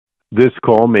This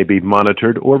call may be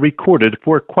monitored or recorded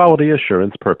for quality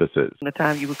assurance purposes. From the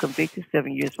time you were convicted,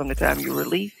 7 years from the time you were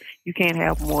released, you can't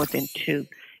have more than 2.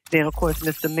 Then, of course,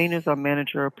 misdemeanors are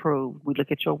manager approved. We look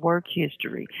at your work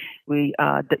history.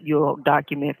 You'll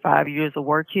document 5 years of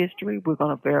work history. We're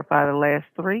going to verify the last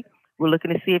 3. We're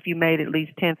looking to see if you made at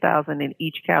least 10,000 in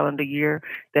each calendar year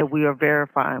that we are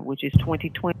verifying, which is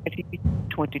 2020,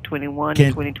 2021,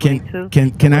 and 2022.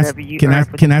 Can I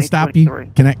stop you?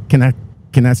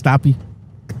 Can I stop you?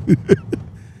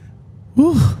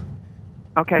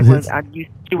 Okay, well,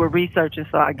 you were researching,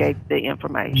 so I gave the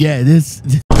information. Yeah,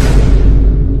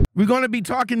 we're going to be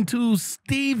talking to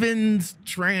Stevens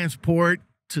Transport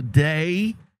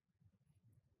today.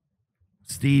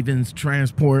 Stevens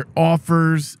Transport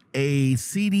offers a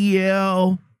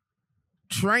CDL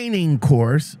training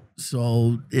course.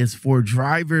 So it's for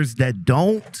drivers that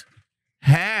don't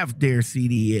have their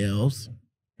CDLs,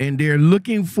 and they're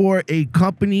looking for a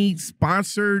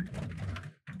company-sponsored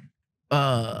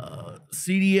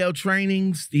CDL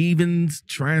training. Stevens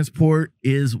Transport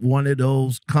is one of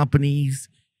those companies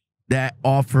that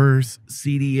offers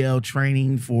CDL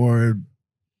training for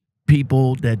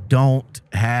people that don't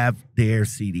have their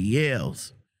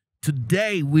CDLs.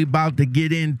 Today, we're about to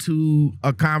get into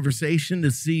a conversation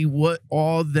to see what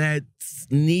all that's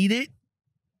needed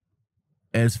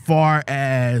as far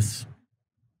as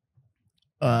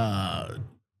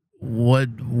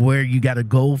where you got to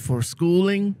go for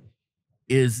schooling.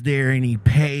 Is there any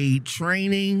paid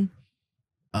training?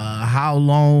 How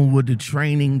long would the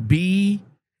training be?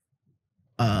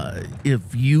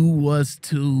 If you was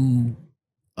to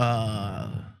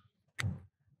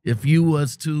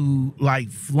like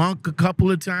flunk a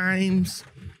couple of times,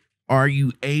 are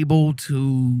you able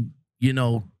to,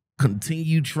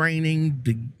 continue training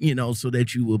to, so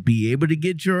that you will be able to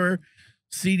get your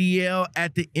CDL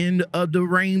at the end of the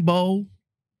rainbow?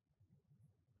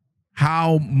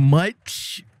 How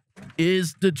much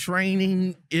is the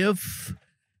training if,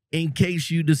 in case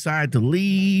you decide to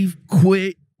leave,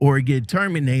 quit, or get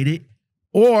terminated,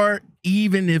 or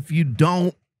even if you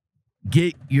don't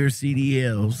get your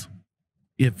CDLs,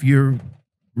 if you're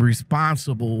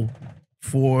responsible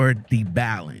for the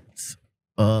balance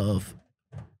of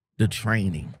the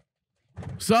training?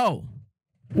 So,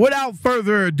 without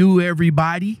further ado,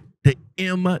 everybody, the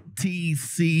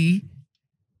MTC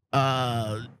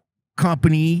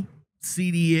company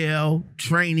CDL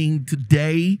training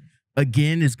today,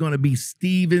 again, is going to be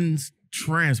Stevens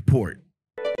Transport.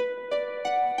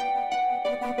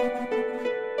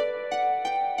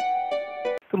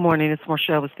 Good morning, it's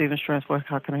Marshall with Stevens Transport.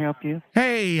 How can I help you?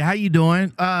 Hey, how you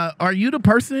doing? Are you the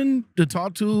person to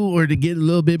talk to or to get a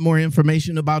little bit more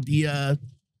information about the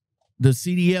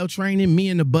CDL training? Me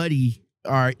and the buddy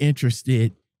are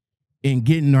interested in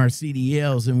getting our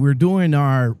CDLs, and we're doing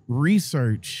our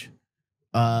research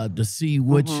to see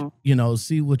which,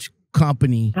 see which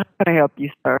company. How can I help you,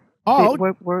 sir? Oh,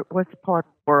 what's part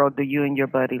of the world do you and your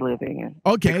buddy living in?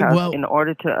 Okay, because well, in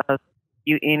order to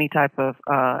you any type of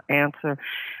answer,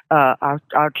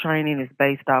 our training is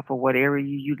based off of what area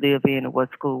you live in and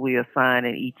what school we assign,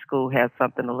 and each school has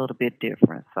something a little bit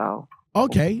different. So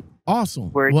okay,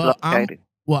 awesome. Where it's located?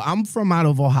 I'm from out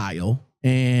of Ohio,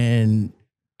 and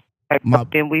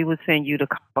then we would send you to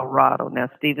Colorado. Now,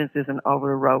 Stevens is an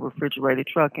over-the-road refrigerated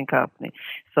trucking company,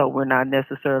 so we're not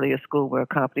necessarily a school. We're a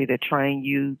company that train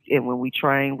you, and when we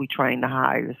train to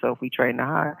hire. So if we train to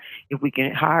hire, if we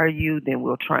can hire you, then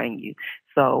we'll train you.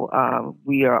 So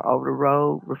we are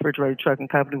over-the-road refrigerated trucking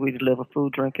company. We deliver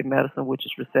food, drink, and medicine, which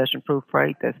is recession-proof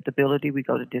freight. That's stability. We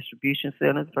go to distribution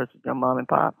centers versus your mom and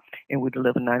pop, and we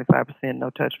deliver 95%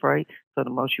 no-touch freight. So the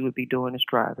most you would be doing is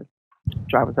driving.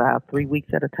 Drivers are out 3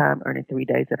 weeks at a time, earning 3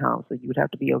 days at home. So you would have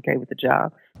to be okay with the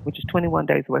job, which is 21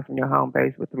 days away from your home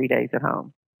base with 3 days at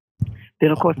home. Then,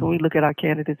 of course, when we look at our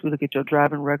candidates, we look at your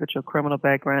driving record, your criminal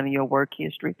background, and your work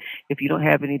history. If you don't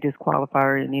have any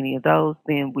disqualifier in any of those,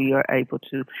 then we are able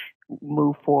to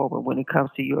move forward. When it comes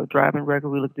to your driving record,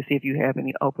 we look to see if you have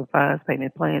any open fines,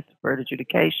 payment plans, deferred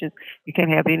adjudications. You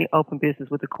can't have any open business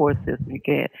with the court system. You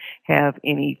can't have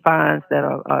any fines that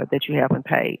are that you haven't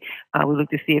paid. We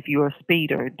look to see if you're a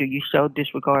speeder. Do you show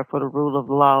disregard for the rule of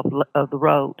the law of the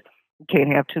road? You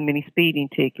can't have too many speeding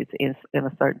tickets in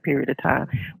a certain period of time.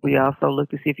 We also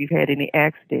look to see if you've had any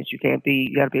accidents. You got to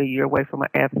be a year away from an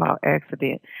at-fault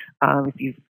accident. If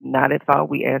you're not at fault,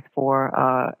 we ask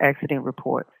for accident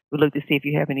report. We look to see if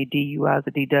you have any DUIs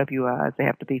or DWIs. They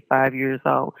have to be 5 years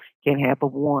old. Can't have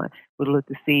but one. We look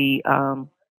to see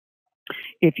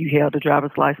If you held a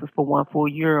driver's license for 1 full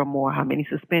year or more, how many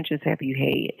suspensions have you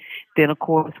had? Then, of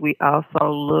course, we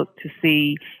also look to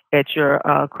see at your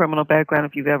criminal background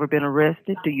if you've ever been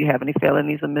arrested. Do you have any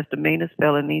felonies or misdemeanors?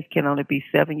 Felonies can only be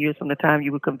 7 years from the time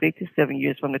you were convicted, 7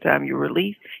 years from the time you were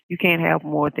released. You can't have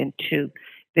more than 2.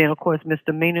 Then, of course,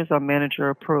 misdemeanors are manager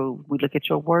approved. We look at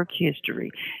your work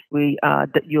history.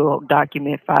 You'll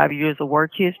document 5 years of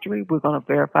work history. We're going to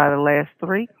verify the last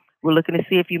 3. We're looking to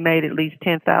see if you made at least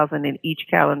 10,000 in each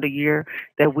calendar year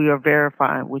that we are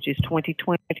verifying, which is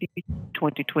 2020,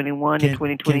 2021, and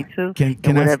 2022, and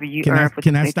whatever you earn for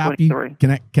 2023.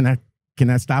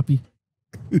 Can I stop you?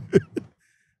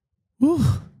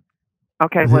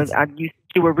 Okay, well, you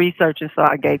were researching, so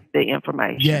I gave the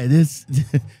information.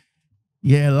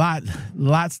 Yeah,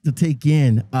 lots to take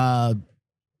in. The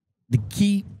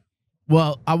key,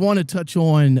 well, I want to touch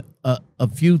on a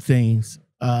few things.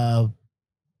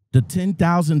 The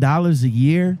 $10,000 a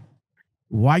year.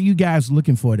 Why are you guys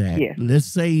looking for that? Yeah.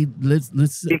 Let's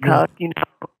because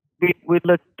we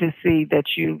look to see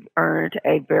that you've earned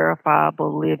a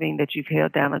verifiable living, that you've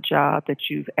held down a job, that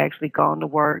you've actually gone to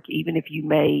work, even if you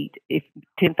made, if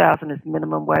 10,000 is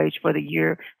minimum wage for the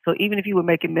year. So even if you were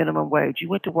making minimum wage, you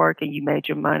went to work and you made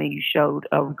your money, you showed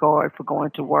a regard for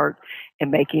going to work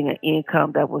and making an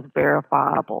income that was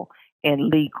verifiable and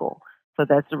legal. So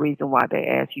that's the reason why they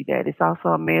ask you that. It's also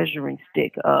a measuring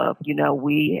stick of,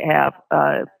 we have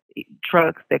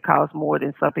trucks that cost more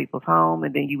than some people's home,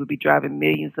 and then you would be driving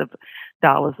millions of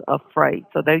dollars of freight.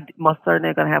 So they most certainly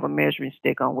are going to have a measuring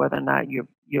stick on whether or not you're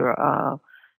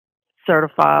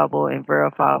certifiable and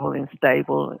verifiable and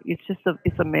stable. It's just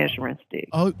it's a measuring stick.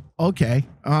 Oh, okay.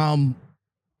 Kind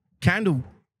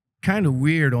of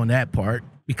weird on that part,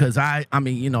 because I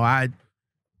mean,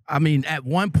 at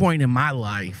one point in my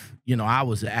life, I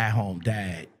was an at-home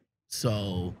dad.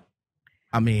 So,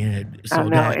 I mean,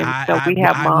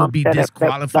 I would be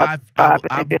disqualified. I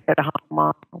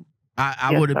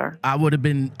would have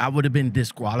been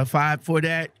disqualified for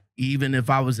that, even if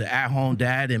I was an at-home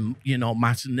dad and,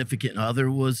 my significant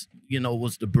other was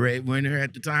the breadwinner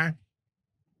at the time.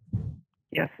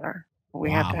 Yes, sir.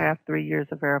 We have to have 3 years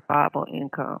of verifiable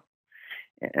income.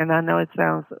 And I know it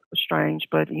sounds strange,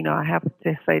 but, I have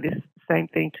to say this same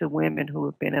thing to women who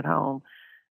have been at home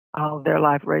all their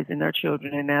life raising their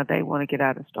children, and now they want to get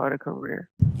out and start a career.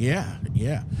 Yeah.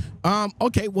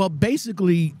 Okay, well,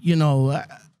 basically,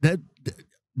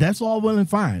 that's all well and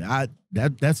fine.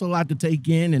 That's a lot to take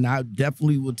in, and I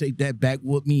definitely will take that back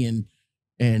with me and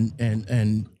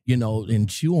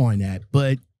chew on that.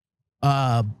 But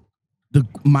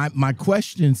my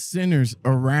question centers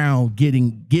around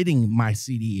getting my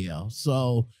CDL.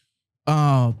 So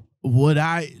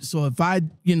if I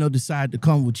decide to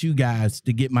come with you guys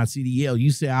to get my CDL, you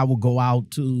say I will go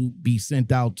out to be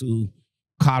sent out to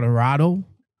Colorado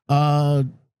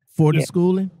for the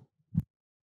schooling?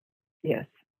 Yes.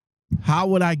 How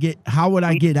would I get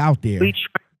out there?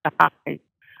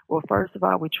 Well, first of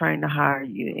all, we train to hire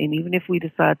you. And even if we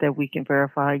decide that we can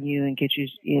verify you and get you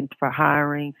in for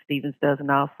hiring, Stevens doesn't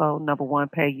also, number one,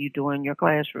 pay you during your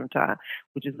classroom time,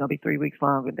 which is going to be 3 weeks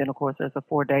long. And then, of course, there's a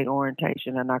 4-day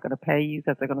orientation. They're not going to pay you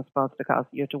because they're going to sponsor the cost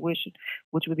of your tuition,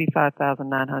 which would be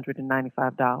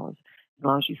 $5,995. As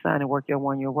long as you sign and work your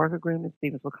 1-year work agreement,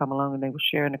 Stevens will come along and they will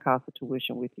share in the cost of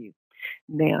tuition with you.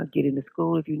 Now, getting to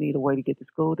school, if you need a way to get to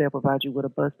school, they'll provide you with a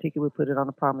bus ticket. We'll put it on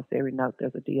a promissory note.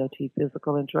 There's a DOT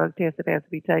physical and drug test that has to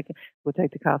be taken. We'll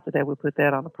take the cost of that. We'll put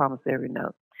that on a promissory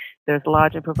note. There's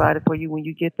lodging provided for you when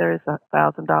you get there. It's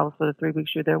 $1,000 for the 3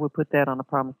 weeks you're there. We'll put that on a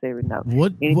promissory note.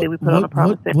 Anything we put on a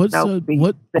promissory note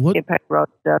will be payroll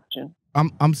deduction.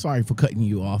 I'm sorry for cutting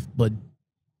you off, but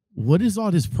what is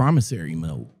all this promissory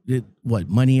note? What,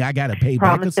 money I got to pay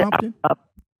back or something?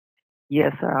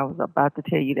 Yes, sir. I was about to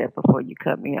tell you that before you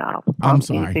cut me off. I'm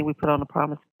sorry. Anything we put on the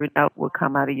promissory note will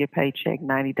come out of your paycheck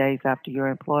 90 days after your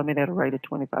employment at a rate of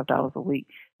 $25 a week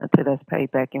until that's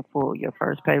paid back in full. Your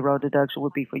first payroll deduction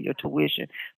would be for your tuition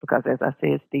because, as I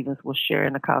said, Stevens will share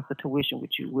in the cost of tuition,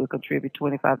 which you will contribute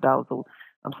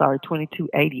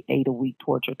 $22.88 a week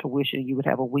towards your tuition. You would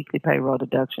have a weekly payroll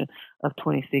deduction of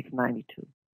 $26.92.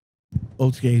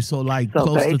 Okay, so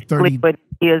close to 30. What it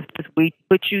is we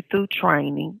put you through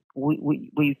training.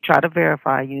 We try to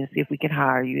verify you and see if we can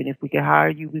hire you. And if we can hire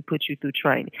you, we put you through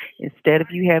training. Instead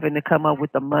of you having to come up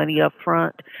with the money up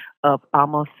front, of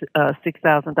almost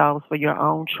 $6,000 for your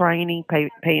own training,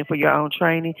 paying for your own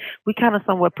training. We kind of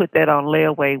somewhat put that on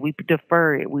layaway. We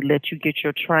defer it. We let you get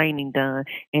your training done,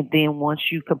 and then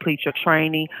once you complete your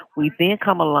training, we then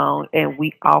come along and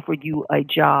we offer you a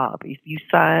job. If you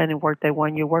sign and work that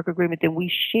 1 year work agreement, then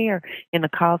we share in the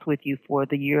cost with you for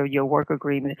the year of your work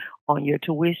agreement on your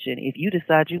tuition. If you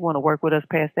decide you want to work with us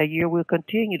past that year, we'll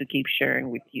continue to keep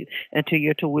sharing with you until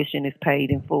your tuition is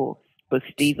paid in full. But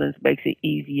Stevens makes it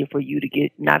easier for you to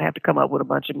not have to come up with a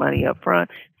bunch of money up front.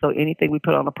 So anything we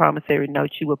put on a promissory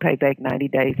note, you will pay back 90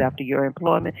 days after your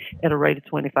employment at a rate of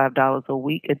 $25 a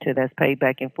week until that's paid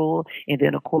back in full. And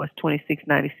then, of course,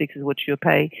 $26.96 is what you'll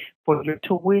pay for your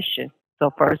tuition. So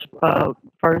first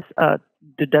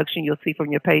deduction you'll see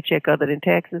from your paycheck other than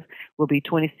taxes will be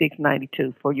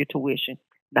 $26.92 for your tuition.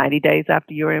 90 days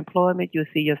after your employment, you'll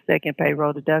see your second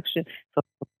payroll deduction. So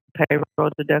payroll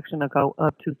deduction will go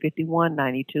up to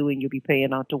 $51.92, and you'll be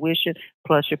paying on tuition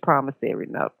plus your promissory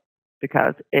note.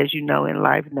 Because as you know, in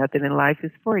life, nothing in life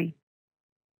is free.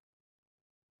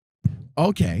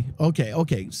 Okay.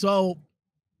 So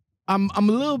I'm a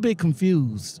little bit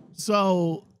confused.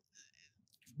 So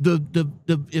the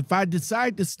if I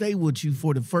decide to stay with you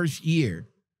for the first year,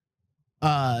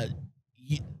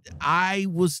 I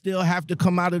will still have to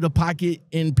come out of the pocket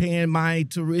in paying my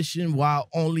tuition, while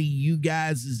only you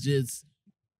guys is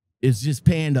just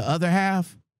paying the other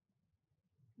half.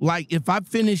 Like if I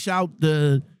finish out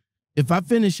the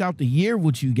year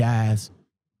with you guys,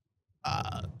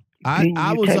 I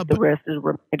was take up the rest of the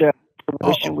remainder of the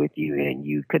tuition with you, and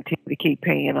you continue to keep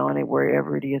paying on it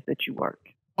wherever it is that you work.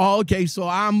 Oh, okay, so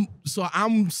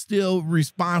I'm still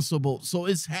responsible. So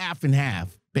it's half and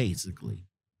half, basically.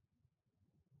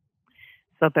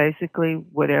 So basically,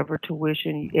 whatever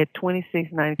tuition at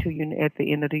 $26.92, at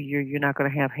the end of the year, you're not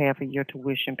going to have half of your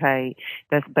tuition paid.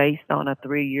 That's based on a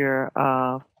 3-year,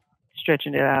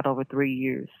 stretching it out over 3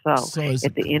 years. So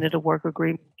at the end of the work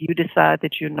agreement, if you decide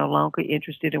that you're no longer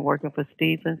interested in working for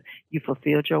Stevens, you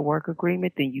fulfilled your work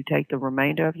agreement, then you take the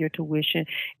remainder of your tuition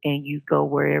and you go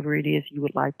wherever it is you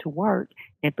would like to work,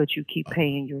 but you keep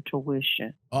paying your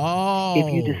tuition. Oh,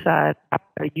 if you decide a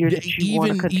year that you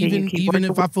want to continue, even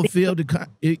if I fulfill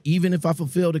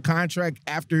the contract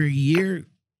after a year,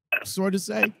 sort of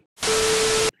say.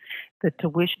 The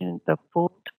tuition, the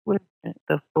full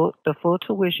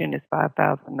tuition is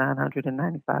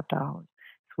 $5,995.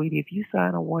 Sweetie, if you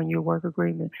sign a 1 year work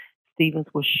agreement, Stevens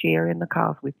will share in the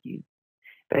cost with you.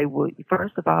 They would.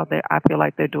 First of all, I feel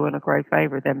like they're doing a great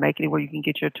favor. They're making it where you can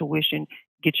get your tuition,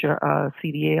 get your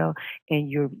CDL,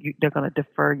 and they're going to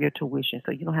defer your tuition,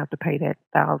 so you don't have to pay that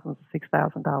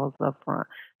 $6,000 up front.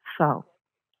 So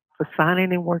for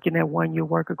signing and working that 1 year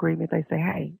work agreement, they say,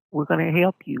 hey, we're going to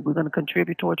help you. We're going to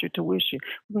contribute towards your tuition.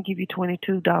 We're going to give you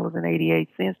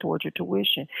 $22.88 towards your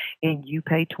tuition, and you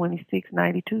pay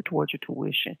 $26.92 towards your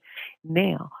tuition.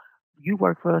 Now, you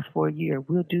work for us for a year,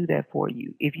 we'll do that for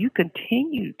you. If you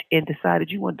continued and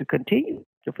decided you wanted to continue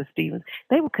for Stevens,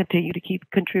 they will continue to keep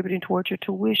contributing towards your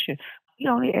tuition. We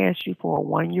only ask you for a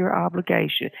 1 year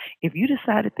obligation. If you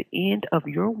decide at the end of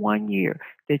your 1 year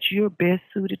that you're best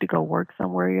suited to go work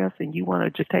somewhere else and you want to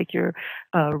just take your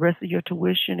rest of your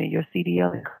tuition and your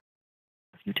CDL,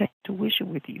 you take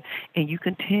tuition with you, and you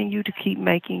continue to keep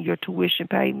making your tuition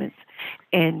payments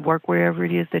and work wherever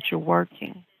it is that you're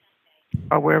working,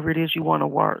 or wherever it is you want to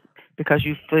work, because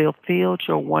you fulfilled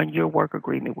your 1 year work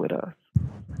agreement with us.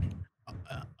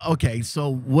 Okay,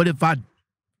 so what if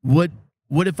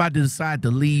I decide to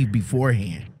leave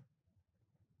beforehand?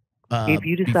 If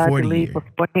you decide to leave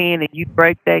beforehand and you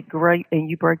break that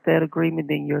agreement,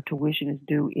 then your tuition is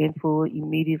due in full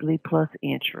immediately plus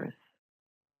interest.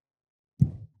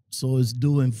 So it's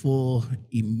due in full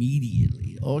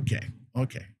immediately. Okay.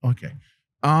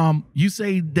 You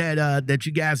say that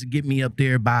you guys get me up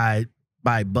there by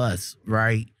bus,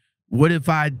 right? What if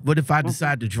I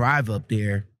decide to drive up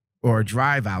there or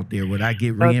drive out there? Would I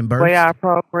get reimbursed? The way our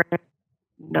program,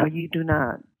 no, you do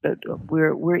not.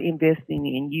 We're investing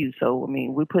in you, so I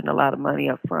mean we're putting a lot of money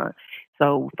up front.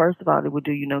 So first of all, it would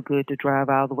do you no good to drive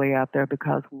all the way out there,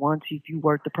 because once if you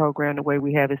work the program the way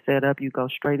we have it set up, you go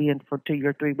straight in to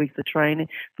your 3 weeks of training.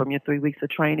 From your 3 weeks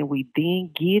of training, we then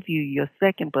give you your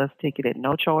second bus ticket at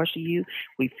no charge to you.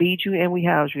 We feed you and we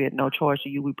house you at no charge to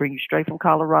you. We bring you straight from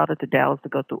Colorado to Dallas to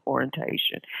go through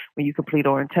orientation. When you complete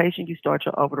orientation, you start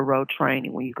your over-the-road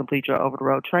training. When you complete your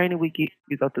over-the-road training,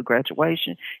 you go through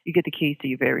graduation. You get the keys to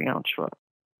your very own truck.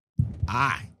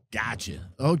 Gotcha.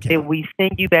 Okay. And we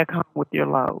send you back home with your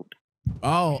load.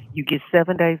 Oh, You get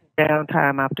 7 days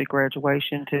downtime after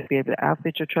graduation to be able to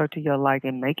outfit your truck to your liking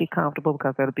and make it comfortable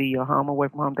because that'll be your home away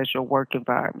from home. That's your work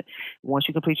environment. Once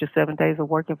you complete your 7 days of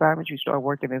work environment, you start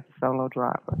working as a solo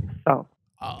driver. So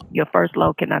uh, your first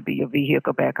load cannot be your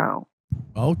vehicle back home.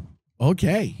 oh,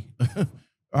 okay.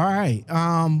 All right.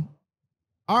 All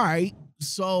right.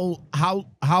 So how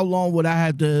long would I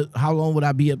have to? How long would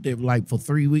I be up there? Like for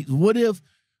 3 weeks? What if?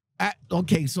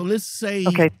 Okay. So let's say.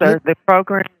 Okay, sir, the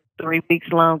program is 3 weeks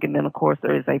long, and then, of course,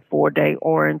 there is a 4-day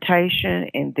orientation,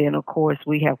 and then, of course,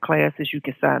 we have classes you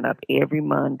can sign up every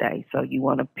Monday. So you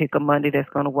want to pick a Monday that's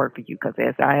going to work for you because,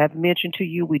 as I have mentioned to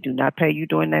you, we do not pay you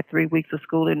during that 3 weeks of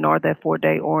schooling nor that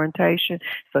 4-day orientation.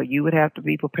 So you would have to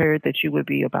be prepared that you would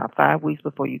be about 5 weeks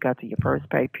before you got to your first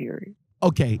pay period.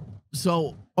 Okay.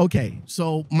 So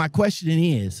my question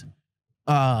is,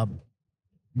 uh,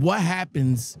 what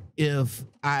happens if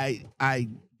I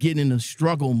get in a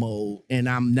struggle mode and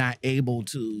I'm not able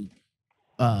to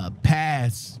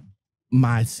pass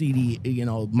my my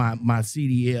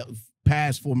CDL,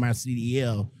 pass for my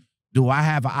CDL? Do I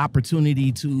have an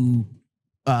opportunity to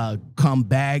come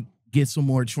back, get some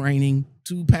more training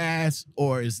to pass,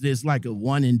 or is this like a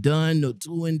one and done or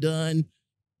two and done?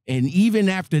 And even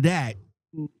after that,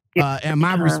 am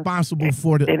I responsible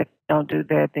for the? If you don't do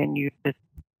that, then you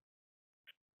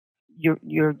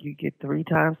get 3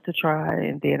 times to try,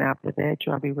 and then after that,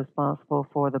 you'll be responsible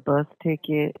for the bus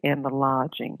ticket and the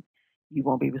lodging. You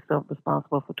won't be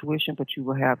responsible for tuition, but you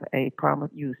will have a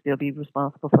promise. You will still be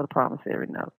responsible for the promissory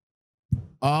note.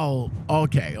 Oh,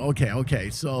 okay.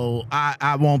 So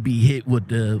I won't be hit with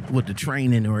the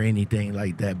training or anything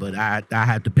like that, but I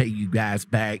have to pay you guys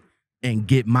back and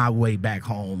get my way back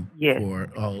home. Yes.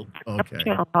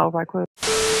 Okay. Hold right quick.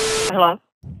 Hello,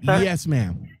 sir? Yes,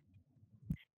 ma'am.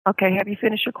 Okay, have you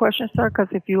finished your question, sir? Because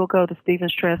if you will go to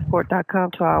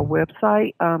StevensTransport.com to our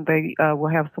website, they will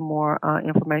have some more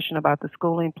information about the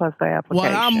schooling plus the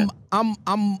application. Well,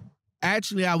 I'm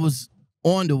actually I was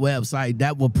on the website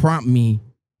that will prompt me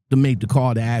to make the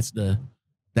call to ask the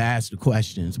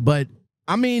questions. But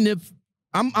I mean, if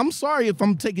I'm sorry if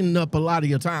I'm taking up a lot of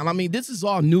your time. I mean, this is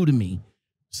all new to me.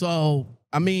 So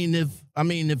I mean,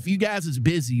 if you guys is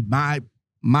busy, my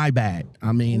bad.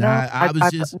 I mean, No, I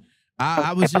was just.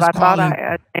 I was but just I thought calling.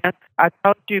 I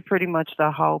told you pretty much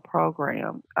the whole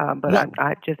program, but What?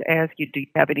 I just asked you, do you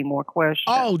have any more questions?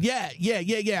 Oh yeah.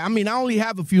 I mean, I only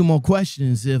have a few more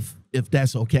questions if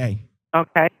that's okay.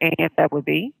 Okay, and that would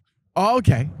be? Oh,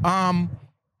 okay. All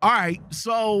right.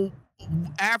 So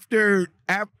after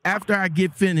I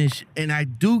get finished and I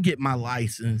do get my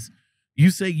license,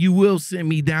 you say you will send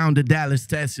me down to Dallas,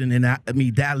 Texas,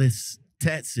 Dallas,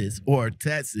 Texas, or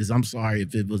Texas. I'm sorry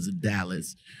if it was a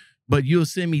Dallas, but you'll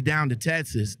send me down to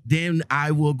Texas. Then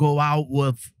I will go out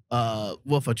with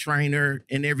a trainer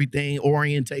and everything,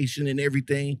 orientation and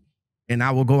everything, and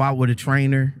I will go out with a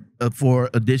trainer for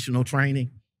additional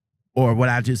training. Or would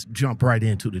I just jump right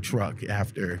into the truck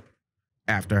after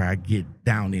I get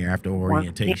down there after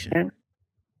orientation? Once again,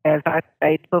 as I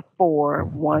stated before,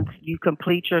 once you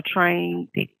complete your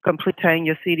completing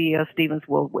your CDL, Stevens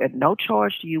will, at no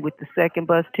charge to you, with the second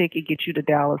bus ticket, get you to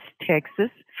Dallas, Texas,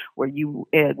 where you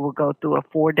will go through a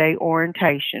 4-day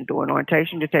orientation. During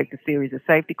orientation, you take a series of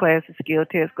safety classes, skill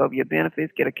tests, go over your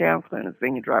benefits, get a counselor and a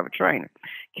senior driver trainer.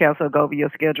 Counselor will go over your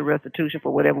schedule restitution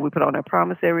for whatever we put on that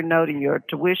promissory note and your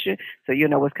tuition, so you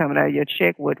know what's coming out of your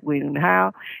check, what, when, and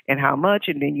how much,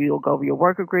 and then you'll go over your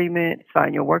work agreement,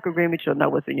 sign your work agreement. You'll know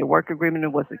what's in your work agreement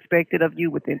and what's expected of you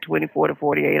within 24 to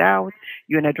 48 hours.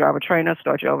 You and that driver trainer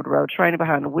start your over-the-road training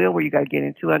behind the wheel, where you got to get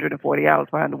in 240 hours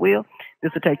behind the wheel.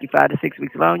 This will take you 5 to 6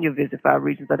 weeks long. You'll visit 5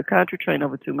 regions of the country, train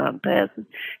over 2 mountain passes.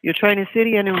 You'll train in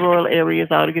city and in rural areas,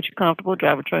 all to get you comfortable.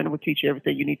 Driver trainer will teach you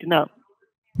everything you need to know.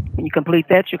 When you complete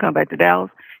that, you come back to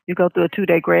Dallas. You go through a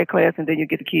 2-day grad class, and then you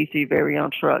get the keys to your very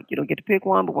own truck. You don't get to pick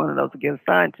one, but one of those will get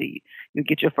assigned to you. You'll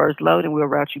get your first load, and we'll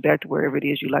route you back to wherever it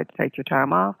is you like to take your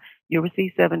time off. You'll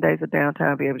receive 7 days of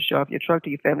downtime, be able to show off your truck to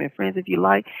your family and friends if you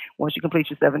like. Once you complete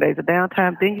your 7 days of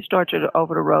downtime, then you start your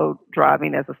over-the-road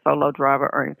driving as a solo driver,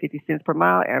 earning 50 cents per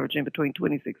mile, averaging between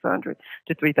 2,600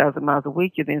 to 3,000 miles a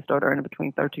week. You then start earning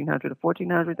between 1,300 to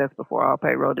 1,400. That's before all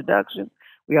payroll deductions.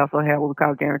 We also have what we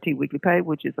call guaranteed weekly pay,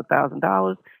 which is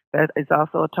 $1,000. That is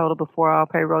also a total before all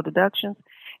payroll deductions.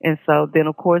 And so then,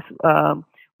 of course,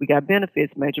 we got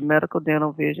benefits: major medical,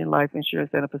 dental, vision, life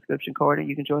insurance, and a prescription card. And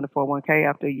you can join the 401k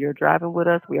after a year driving with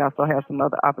us. We also have some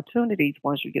other opportunities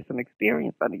once you get some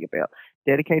experience under your belt.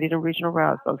 Dedicated and regional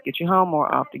routes. Those get you home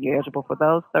more often. You're eligible for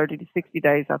those 30 to 60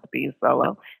 days after being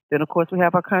solo. Then, of course, we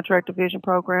have our contract division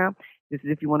program. This is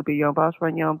if you want to be your own boss,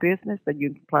 run your own business, then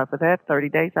you can apply for that 30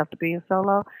 days after being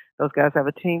solo. Those guys have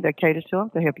a team that caters to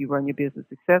them to help you run your business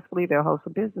successfully. They'll host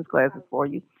some business classes for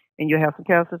you, and you'll have some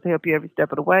counselors to help you every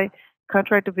step of the way.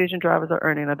 Contract division drivers are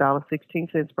earning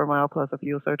 $1.16 per mile plus a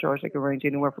fuel surcharge that can range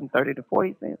anywhere from 30 to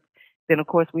 40 cents. Then, of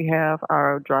course, we have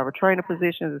our driver trainer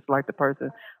positions. It's like the person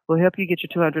who will help you get your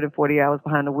 240 hours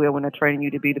behind the wheel when they're training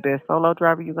you to be the best solo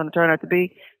driver you're going to turn out to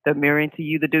be. They're mirroring to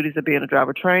you the duties of being a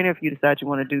driver trainer. If you decide you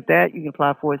want to do that, you can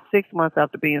apply for it 6 months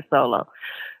after being solo.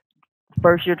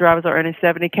 First year drivers are earning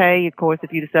 $70K. Of course,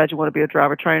 if you decide you want to be a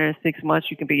driver trainer in 6 months,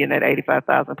 you can be in that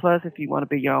 $85,000 plus. If you want to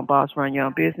be your own boss, run your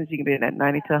own business, you can be in that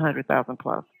 $90,000 to $100,000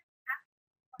 plus.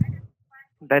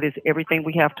 That is everything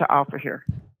we have to offer here.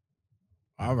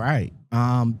 All right.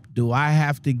 Do I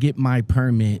have to get my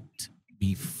permit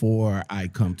before I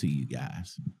come to you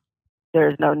guys?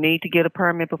 There's no need to get a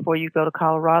permit before you go to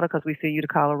Colorado, because we send you to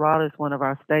Colorado. It's one of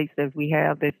our states that we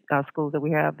have, that schools that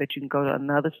we have, that you can go to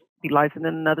another, be licensed in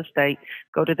another state,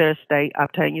 go to their state,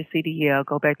 obtain your CDL,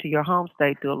 go back to your home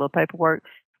state, do a little paperwork,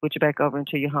 switch it back over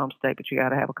into your home state. But you got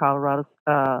to have a Colorado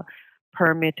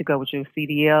permit to go with your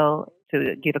CDL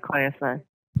to get a Class A.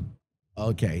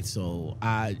 Okay, so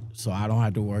I don't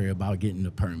have to worry about getting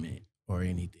the permit or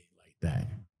anything like that.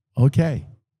 Okay,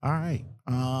 all right.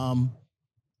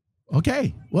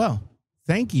 Okay, well,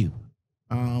 thank you.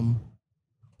 You're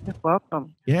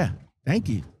welcome. Yeah, thank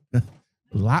you.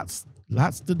 Lots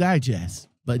to digest,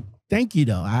 but thank you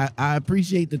though. I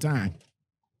appreciate the time.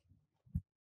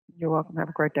 You're welcome. Have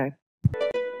a great day.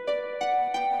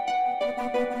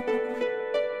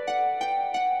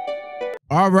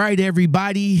 All right,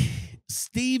 everybody.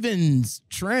 Stevens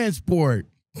Transport.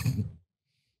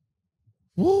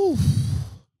 Woo.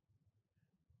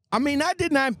 I mean, I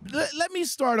did not. Let me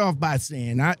start off by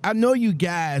saying, I know you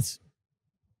guys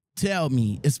tell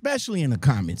me, especially in the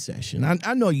comment section,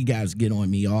 I know you guys get on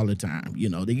me all the time. You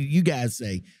know, you guys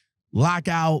say,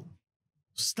 Lockout,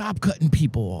 stop cutting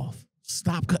people off.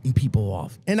 Stop cutting people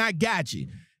off. And I got you.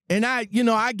 And I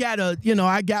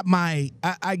got my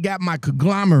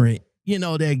conglomerate,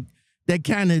 that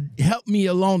kind of helped me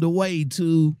along the way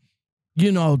to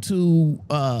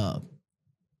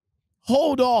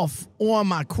hold off on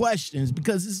my questions,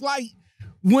 because it's like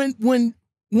when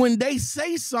they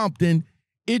say something,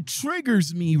 it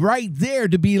triggers me right there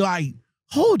to be like,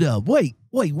 hold up, wait,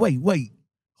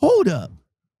 hold up.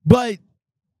 But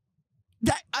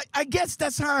that I guess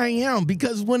that's how I am,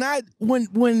 because when I'm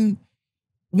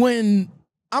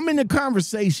in a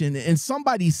conversation and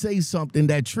somebody says something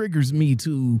that triggers me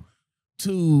to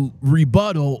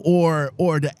rebuttal or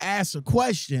to ask a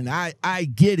question, I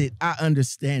get it, I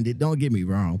understand it. Don't get me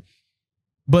wrong,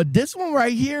 but this one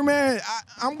right here, man,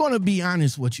 I'm gonna be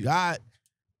honest with you.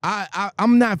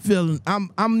 I'm not feeling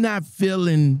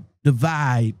the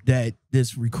vibe that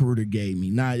this recruiter gave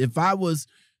me. Now, if I was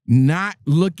not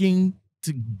looking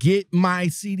to get my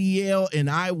CDL and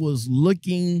I was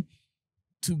looking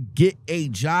to get a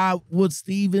job with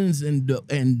Stevens, and the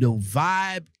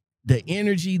vibe, the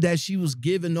energy that she was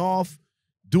giving off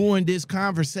during this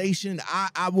conversation,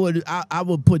 I would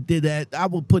put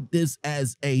this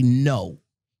as a no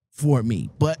for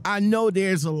me. But I know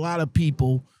there's a lot of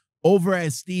people over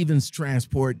at Stevens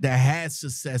Transport that had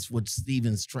success with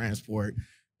Stevens Transport,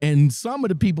 and some of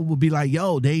the people would be like,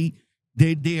 yo, they're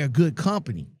a good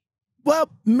company. Well,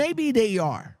 maybe they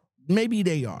are. Maybe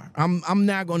they are. I'm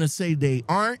not going to say they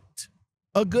aren't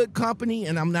a good company,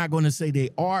 and I'm not going to say they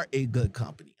are a good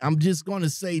company. I'm just going to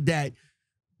say that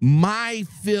my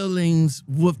feelings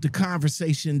with the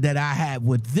conversation that I had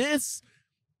with this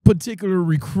particular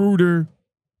recruiter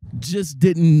just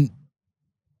didn't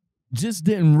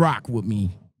rock with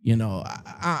me.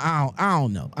 I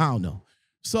don't know.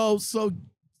 So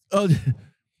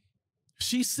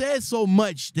she said so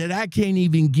much that I can't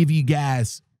even give you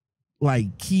guys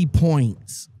like key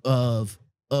points of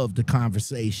the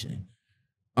conversation.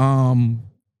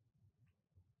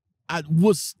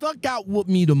 What stuck out with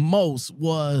me the most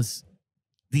was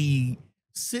the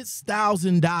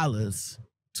 $6,000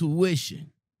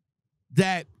 tuition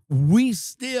that we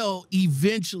still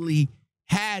eventually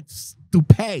had to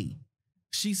pay.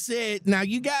 She said, now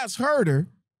you guys heard her.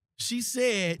 She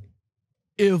said,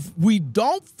 if we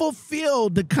don't fulfill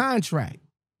the contract,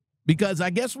 because I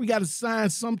guess we got to sign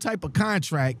some type of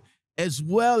contract as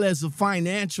well as a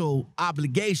financial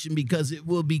obligation, because it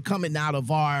will be coming out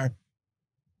of our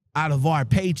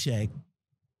paycheck.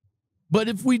 But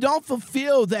if we don't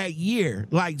fulfill that year,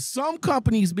 like some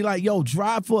companies be like, yo,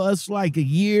 drive for us like a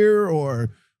year or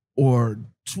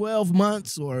 12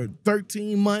 months or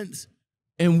 13 months,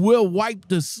 and we'll wipe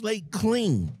the slate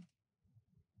clean.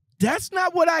 That's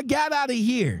not what I got out of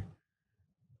here.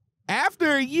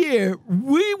 After a year,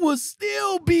 we will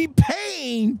still be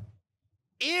paying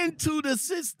into the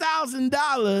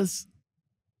 $6,000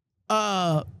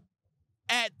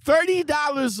 at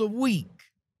 $30 a week,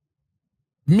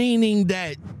 meaning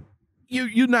that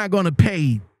you're not going to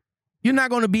pay, you're not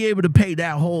going to be able to pay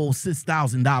that whole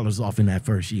 $6,000 off in that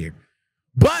first year.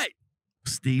 But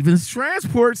Stevens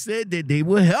Transport said that they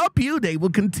will help you. They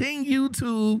will continue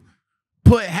to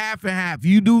put half and half.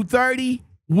 You do 30,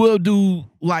 we'll do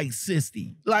like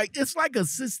 60. Like, it's like a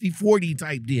 60-40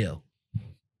 type deal.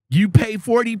 You pay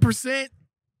 40%,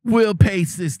 we'll pay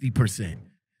 60%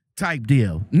 type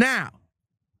deal. Now,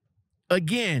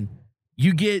 again,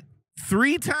 you get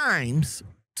 3 times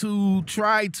to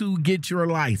try to get your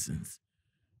license.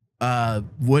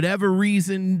 Whatever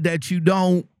reason that you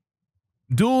don't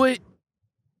do it,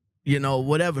 you know,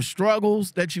 whatever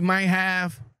struggles that you might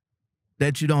have,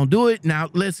 that you don't do it. Now,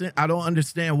 listen, I don't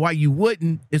understand why you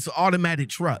wouldn't. It's an automatic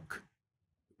truck.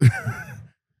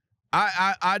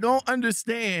 I don't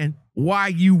understand why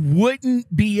you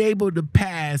wouldn't be able to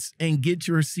pass and get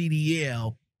your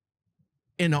CDL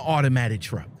in an automatic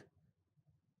truck.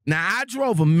 Now, I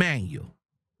drove a manual,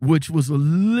 which was a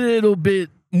little bit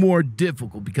more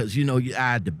difficult because, you know,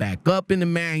 I had to back up in the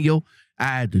manual. I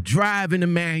had to drive in the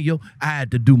manual. I had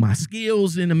to do my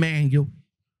skills in the manual.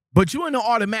 But you're in the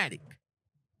automatic.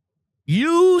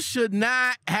 You should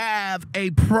not have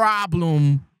a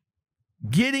problem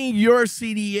getting your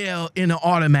CDL in an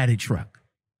automatic truck.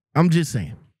 I'm just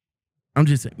saying. I'm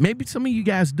just saying. Maybe some of you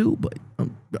guys do, but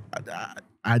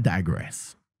I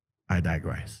digress. I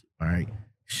digress. All right.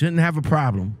 Shouldn't have a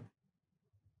problem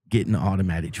getting an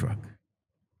automatic truck.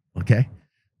 Okay.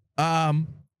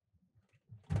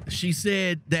 She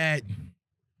said that,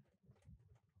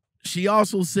 she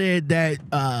also said that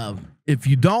if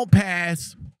you don't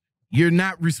pass, you're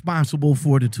not responsible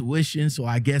for the tuition. So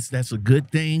I guess that's a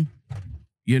good thing.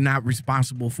 You're not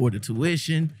responsible for the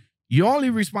tuition. You're only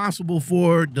responsible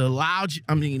for the lodging,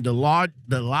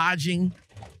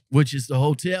 which is the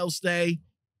hotel stay,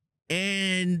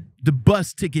 and the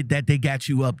bus ticket that they got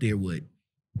you up there with.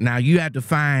 Now you have to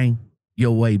find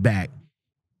your way back.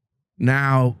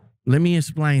 Now, let me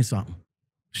explain something.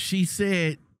 She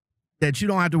said that you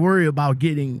don't have to worry about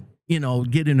getting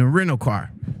a rental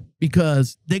car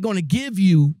because they're going to give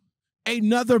you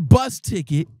another bus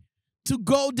ticket to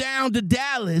go down to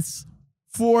Dallas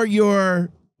for your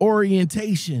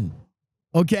orientation.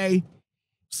 Okay?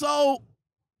 So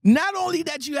not only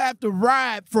that you have to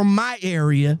ride from my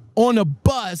area on a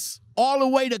bus all the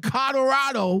way to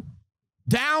Colorado,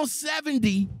 down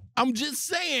 70, I'm just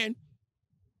saying,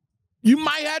 you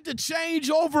might have to change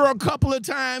over a couple of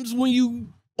times when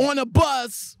you on a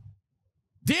bus.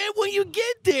 Then when you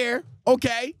get there,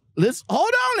 okay, let's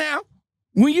hold on now.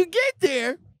 When you get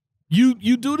there, you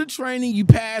do the training, you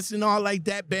pass and all like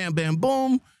that, bam, bam,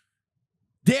 boom.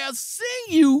 They'll send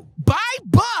you by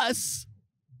bus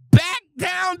back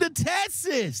down to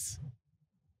Texas.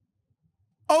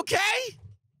 Okay?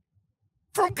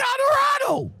 From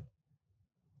Colorado.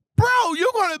 Bro,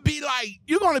 you're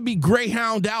going to be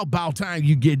greyhound out by the time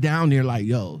you get down there like,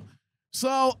 yo.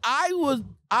 So I would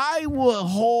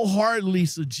wholeheartedly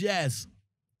suggest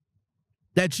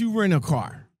that you rent a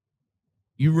car.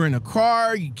 You rent a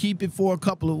car, you keep it for a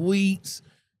couple of weeks,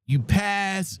 you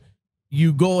pass,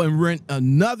 you go and rent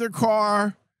another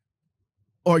car,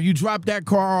 or you drop that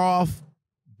car off,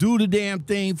 do the damn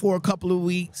thing for a couple of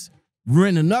weeks,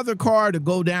 rent another car to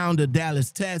go down to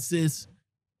Dallas, Texas,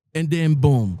 and then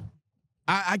boom.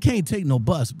 I can't take no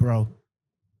bus, bro.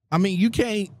 I mean, you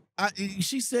can't.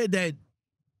 She said that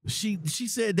she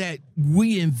said that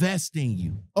we invest in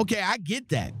you. Okay, I get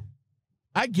that.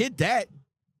 I get that.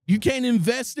 You can't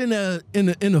invest in a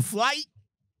flight.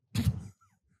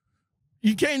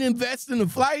 You can't invest in a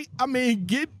flight. I mean,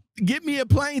 get me a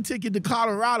plane ticket to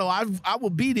Colorado. I will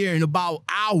be there in about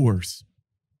hours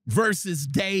versus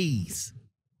days.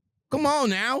 Come on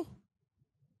now.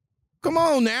 Come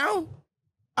on now.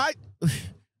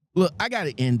 Look, I got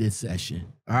to end this session.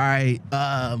 All right.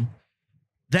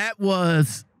 That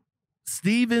was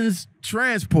Stevens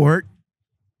Transport.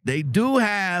 They do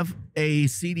have a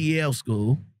CDL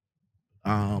school,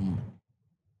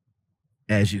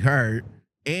 as you heard,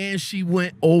 and she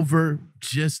went over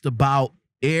just about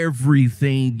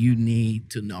everything you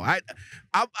need to know. I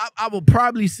will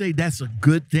probably say that's a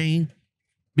good thing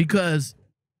because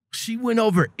she went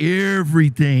over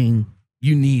everything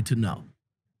you need to know.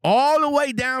 All the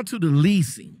way down to the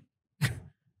leasing,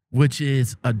 which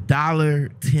is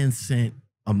 $1.10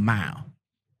 a mile.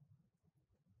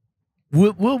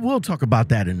 We'll talk about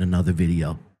that in another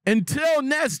video. Until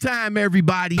next time,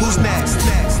 everybody. Who's next?